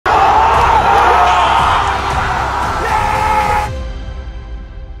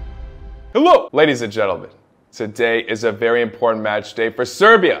Whoa! Ladies and gentlemen, today is a very important match day for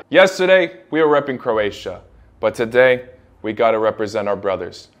Serbia. Yesterday, we were repping Croatia, but today, we gotta represent our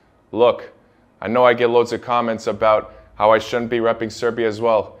brothers. Look, I know I get loads of comments about how I shouldn't be repping Serbia as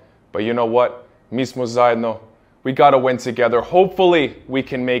well, but you know what? Mi smo zajedno. We gotta win together. Hopefully, we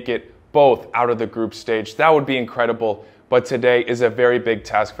can make it both out of the group stage. That would be incredible, but today is a very big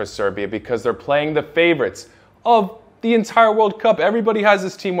task for Serbia because they're playing the favorites of the entire World Cup. Everybody has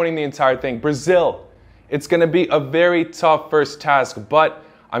this team winning the entire thing. Brazil. It's going to be a very tough first task, but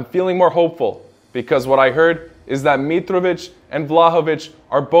I'm feeling more hopeful because what I heard is that Mitrovic and Vlahovic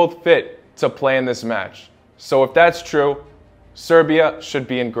are both fit to play in this match. So if that's true, Serbia should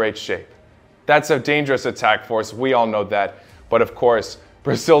be in great shape. That's a dangerous attack force. We all know that. But of course,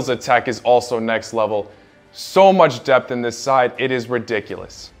 Brazil's attack is also next level. So much depth in this side, it is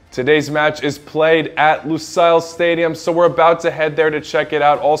ridiculous. Today's match is played at Lusail Stadium, so we're about to head there to check it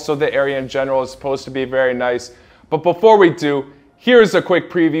out. Also, the area in general is supposed to be very nice. But before we do, here's a quick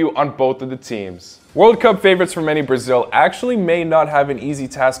preview on both of the teams. World Cup favorites for many, Brazil, actually may not have an easy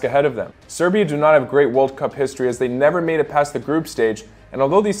task ahead of them. Serbia do not have great World Cup history as they never made it past the group stage, and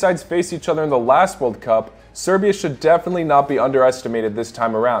although these sides faced each other in the last World Cup, Serbia should definitely not be underestimated this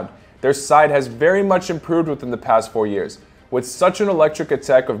time around. Their side has very much improved within the past 4 years, with such an electric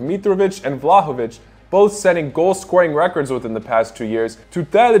attack of Mitrovic and Vlahovic, both setting goal-scoring records within the past 2 years, to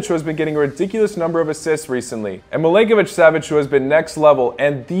Tadic, who has been getting a ridiculous number of assists recently, and Milenkovic-Savic, who has been next level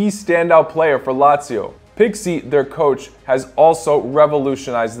and the standout player for Lazio. Pixie, their coach, has also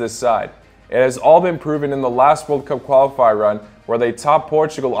revolutionized this side. It has all been proven in the last World Cup qualifier run, where they topped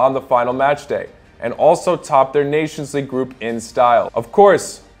Portugal on the final match day, and also topped their Nations League group in style. Of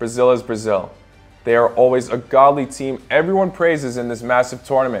course, Brazil is Brazil. They are always a godly team everyone praises in this massive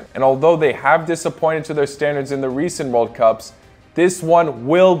tournament. And although they have disappointed to their standards in the recent World Cups, this one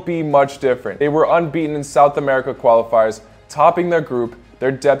will be much different. They were unbeaten in South America qualifiers, topping their group.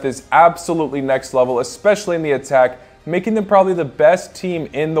 Their depth is absolutely next level, especially in the attack, making them probably the best team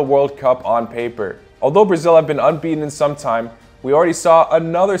in the World Cup on paper. Although Brazil have been unbeaten in some time, we already saw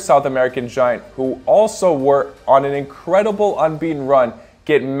another South American giant who also were on an incredible unbeaten run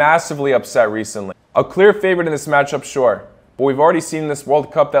get massively upset recently. A clear favorite in this matchup, sure, but we've already seen in this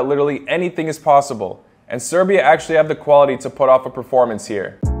World Cup that literally anything is possible, and Serbia actually have the quality to put off a performance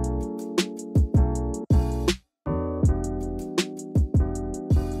here.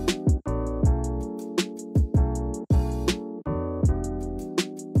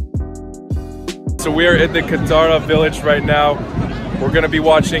 So we are at the QATAR village right now. We're going to be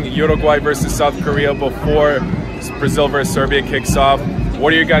watching Uruguay versus South Korea before Brazil versus Serbia kicks off.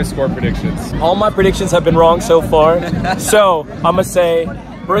 What are your guys' score predictions? All my predictions have been wrong so far. So I'm going to say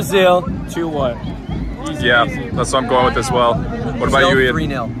Brazil 2-1. Yeah, that's what I'm going with as well. What about you, Ian?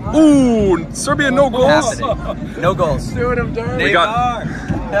 3-0. Ooh, Serbia no goals? No goals. Doing them dirty. We got...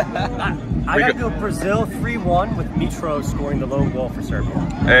 I gotta go Brazil 3-1 with Mitro scoring the lone goal for Serbia.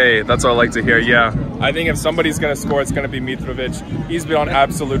 Hey, that's what I like to hear, yeah. I think if somebody's going to score, it's going to be Mitrovic. He's been on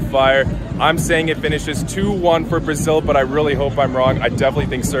absolute fire. I'm saying it finishes 2-1 for Brazil, but I really hope I'm wrong. I definitely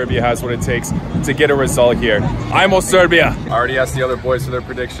think Serbia has what it takes to get a result here. I'm Serbia. I already asked the other boys for their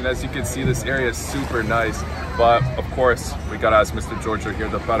prediction. As you can see, this area is super nice. But, of course, we got to ask Mr. Giorgio here,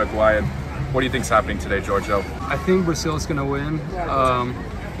 the Paraguayan. What do you think's happening today, Giorgio? I think Brazil is going to win.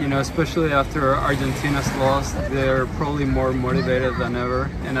 You know, especially after Argentina's loss, they're probably more motivated than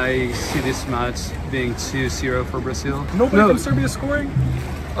ever. And I see this match being 2-0 for Brazil. Nobody from Serbia scoring?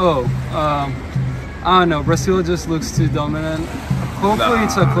 Oh, I don't know. Brazil just looks too dominant. Hopefully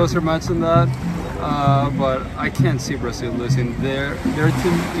it's a closer match than that. But I can't see Brazil losing. Their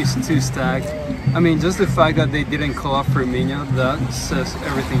team is too stacked. I mean, just the fact that they didn't call up Firmino, that says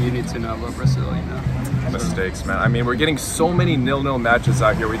everything you need to know about Brazil, you know. Mistakes, man. I mean, we're getting so many 0-0 matches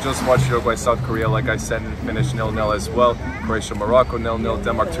out here. We just watched Uruguay, South Korea, like I said, and finished 0-0 as well. Croatia, Morocco 0-0,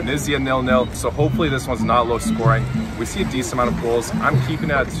 Denmark, Tunisia 0-0. So hopefully this one's not low scoring. We see a decent amount of goals. I'm keeping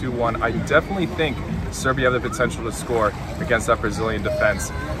it at 2-1. I definitely think Serbia have the potential to score against that Brazilian defense.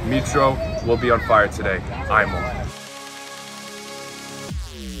 Mitro will be on fire today. I'm on.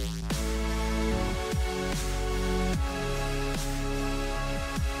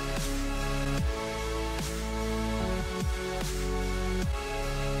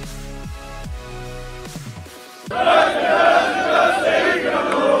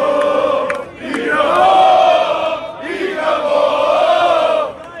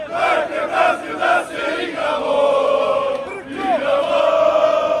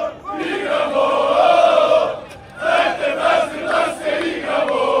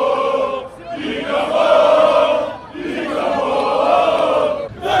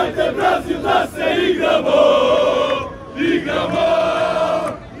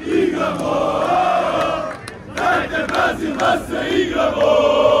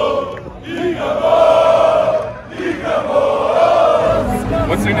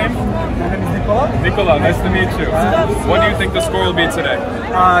 What's your name? My name is Nikola. Nikola, nice to meet you. What do you think the score will be today?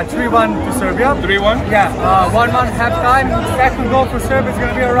 3-1 to Serbia. 3-1? Yeah, 1-1 halftime. Second goal for Serbia is going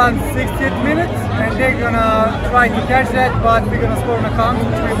to be around 68 minutes, and they're going to try to catch that, but we're going to score on the count.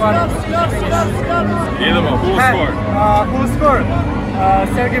 3-1. Idemo, who will score? Who will score?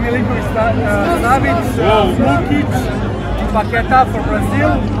 Sergej Milinkovic-Savic, Lukic, Paqueta for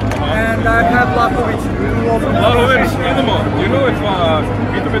Brazil, and I have Lakovic. Vlahovic, idemo. Do you know if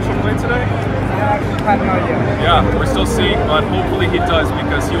Mitrovic will play today? I actually have no idea. Yeah, we're still seeing, but hopefully he does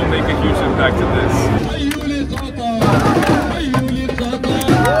because he will make a huge impact to this.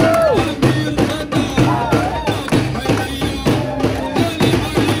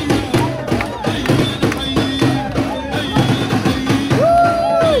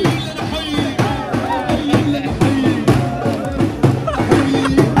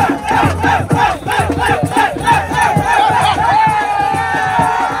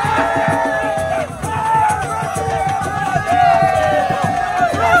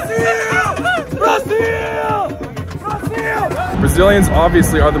 Brazilians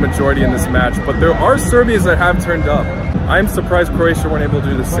obviously are the majority in this match, but there are Serbians that have turned up. I'm surprised Croatia weren't able to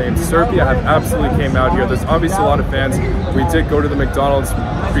do the same. Serbia have absolutely came out here. There's obviously a lot of fans. We did go to the McDonald's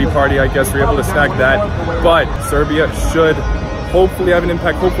pre-party, I guess. We were able to snag that. But Serbia should hopefully have an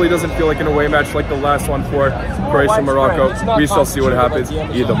impact. Hopefully it doesn't feel like an away match like the last one for Croatia and Morocco. We shall see what happens.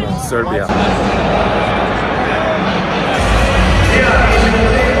 Idemo, Serbia.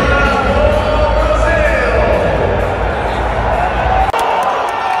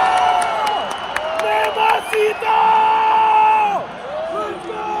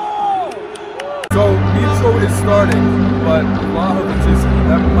 So Mitro is starting, but Vlahovic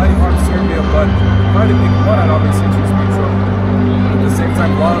that might harm Serbia, but if I had to pick one, I'd obviously choose Mitro. But at the same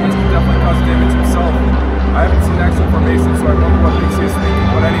time, Vlahovic can definitely cause damage himself. I haven't seen actual formation, so I don't know what things he's thinking,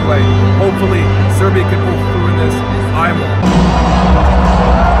 but anyway, hopefully Serbia can move through in this.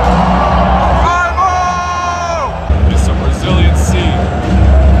 It's a Brazilian scene.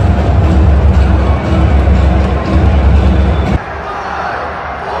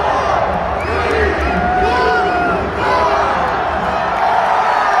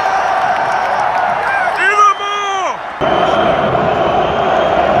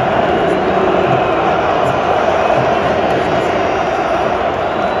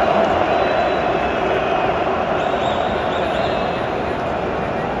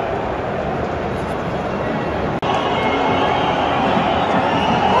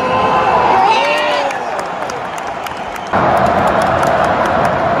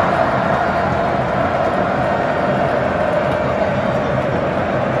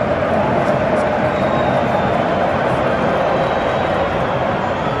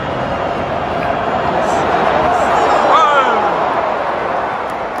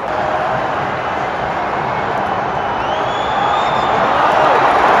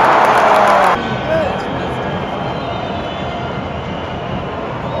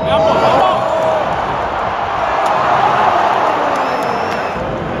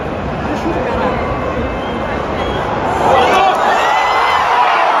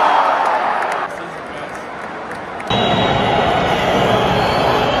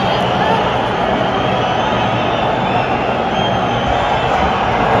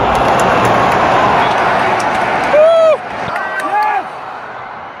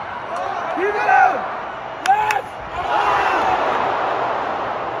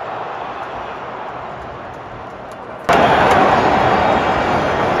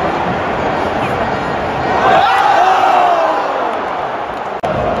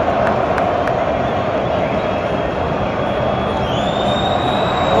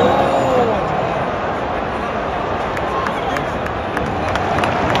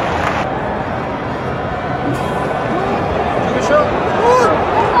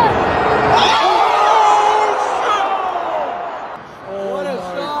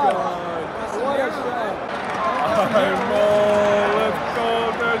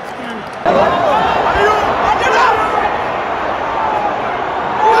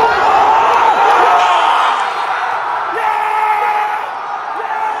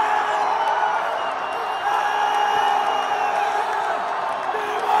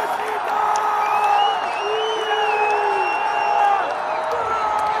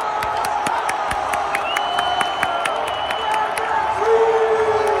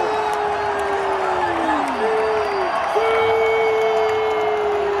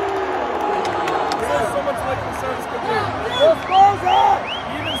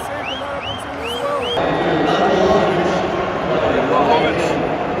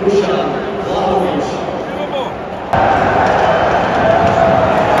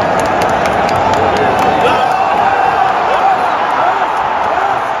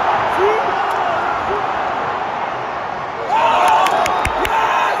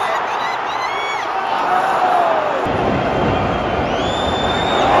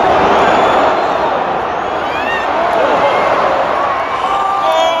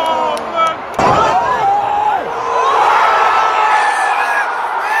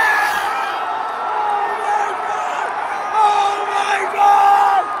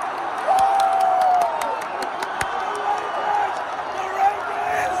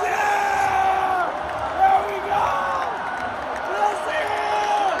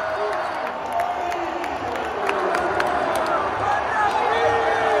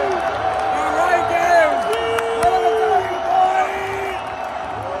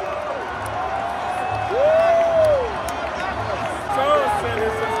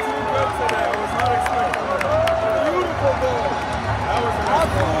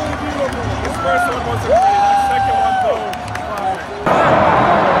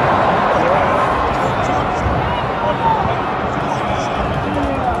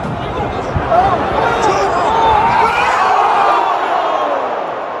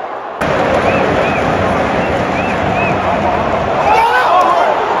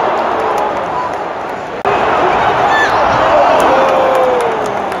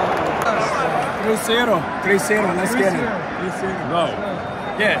 Let's get it. No.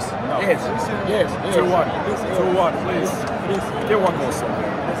 Yes. No. Yes. Yes. 2-1. 2-1, please. Get one more, sir.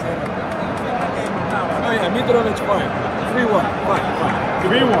 Oh yeah, Mitrovic, fine. 3-1. Fine.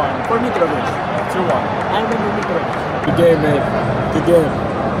 3-1 for Mitrovic. 2-1. I remember Mitrovic. Good game, man. Good game.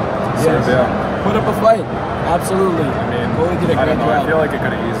 Serbia. Put up a fight. Absolutely. I mean, did a I don't know. job. I feel like it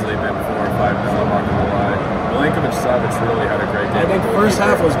could have easily been 4 or 5 0. I'm not gonna lie. Milinkovic-Savic really had a great game. I think the first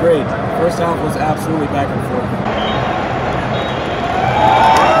half was great. First half was absolutely back and forth.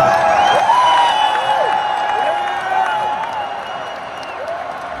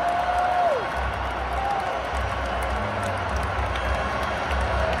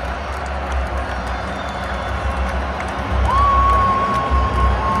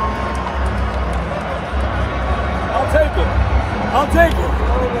 I'll take it.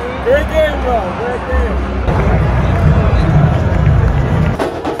 Great game, bro. Great game.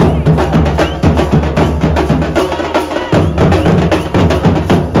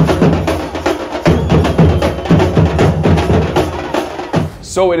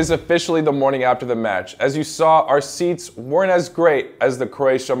 So it is officially the morning after the match. As you saw, our seats weren't as great as the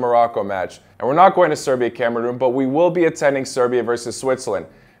Croatia-Morocco match. And we're not going to Serbia-Cameroon, but we will be attending Serbia versus Switzerland.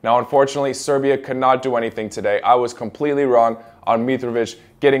 Now, unfortunately, Serbia could not do anything today. I was completely wrong on Mitrovic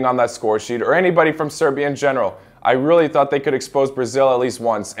getting on that score sheet, or anybody from Serbia in general. I really thought they could expose Brazil at least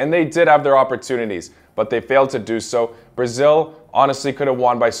once, and they did have their opportunities, but they failed to do so. Brazil honestly could have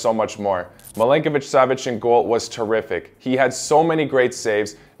won by so much more. Milinkovic-Savic in goal was terrific. He had so many great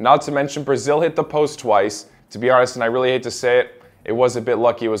saves, not to mention Brazil hit the post twice. To be honest, and I really hate to say it, it was a bit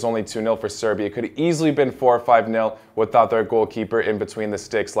lucky. It was only 2-0 for Serbia. It could have easily been 4 or 5-0 without their goalkeeper in between the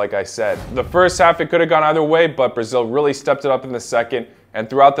sticks, like I said. The first half, it could have gone either way, but Brazil really stepped it up in the second. And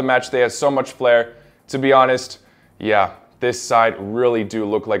throughout the match, they had so much flair. To be honest, yeah, this side really do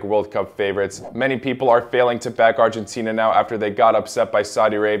look like World Cup favorites. Many people are failing to back Argentina now after they got upset by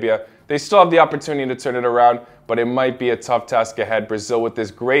Saudi Arabia. They still have the opportunity to turn it around, but it might be a tough task ahead. Brazil with this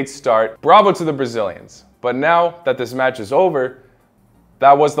great start. Bravo to the Brazilians. But now that this match is over,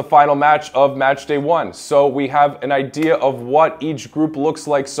 that was the final match of match day 1. So we have an idea of what each group looks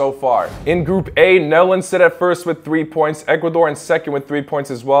like so far. In Group A, Netherlands sit at first with 3 points, Ecuador in second with 3 points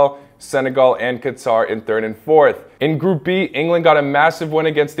as well, Senegal and Qatar in third and fourth. In Group B, England got a massive win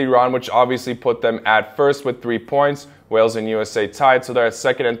against Iran, which obviously put them at first with 3 points. Wales and USA tied, so they're at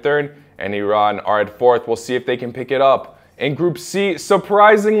second and third, and Iran are at fourth. We'll see if they can pick it up. In Group C,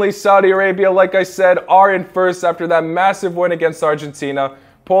 surprisingly, Saudi Arabia, like I said, are in first after that massive win against Argentina.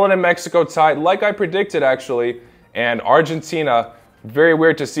 Poland and Mexico tied, like I predicted actually, and Argentina, very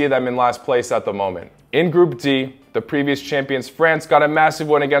weird to see them in last place at the moment. In Group D, the previous champions France got a massive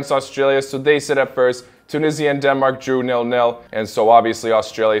win against Australia, so they sit at first. Tunisia and Denmark drew 0-0, and so obviously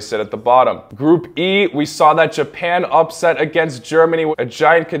Australia sit at the bottom. Group E, we saw that Japan upset against Germany. A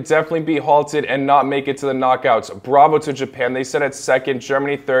giant could definitely be halted and not make it to the knockouts. Bravo to Japan. They sit at second,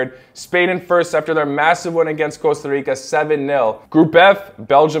 Germany third, Spain in first after their massive win against Costa Rica, 7-0. Group F,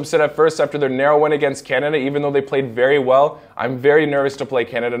 Belgium sit at first after their narrow win against Canada, even though they played very well. I'm very nervous to play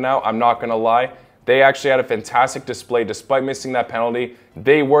Canada now, I'm not gonna lie. They actually had a fantastic display despite missing that penalty.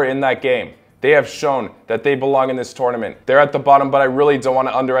 They were in that game. They have shown that they belong in this tournament. They're at the bottom, but I really don't want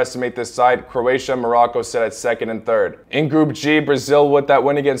to underestimate this side. Croatia and Morocco sit at 2nd and 3rd. In Group G, Brazil with that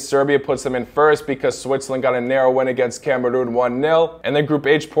win against Serbia puts them in 1st because Switzerland got a narrow win against Cameroon 1-0. And then Group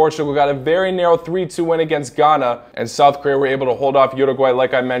H, Portugal got a very narrow 3-2 win against Ghana. And South Korea were able to hold off Uruguay,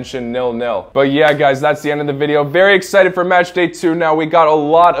 like I mentioned, 0-0. But yeah, guys, that's the end of the video. Very excited for match day 2 now. We got a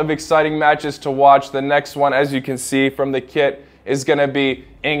lot of exciting matches to watch. The next one, as you can see from the kit, is going to be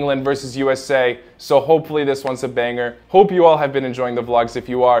England versus USA. So hopefully this one's a banger. Hope you all have been enjoying the vlogs. If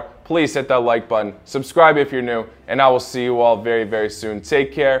you are, please hit that like button. Subscribe if you're new. And I will see you all very, very soon.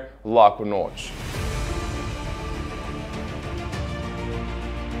 Take care. Laku noć.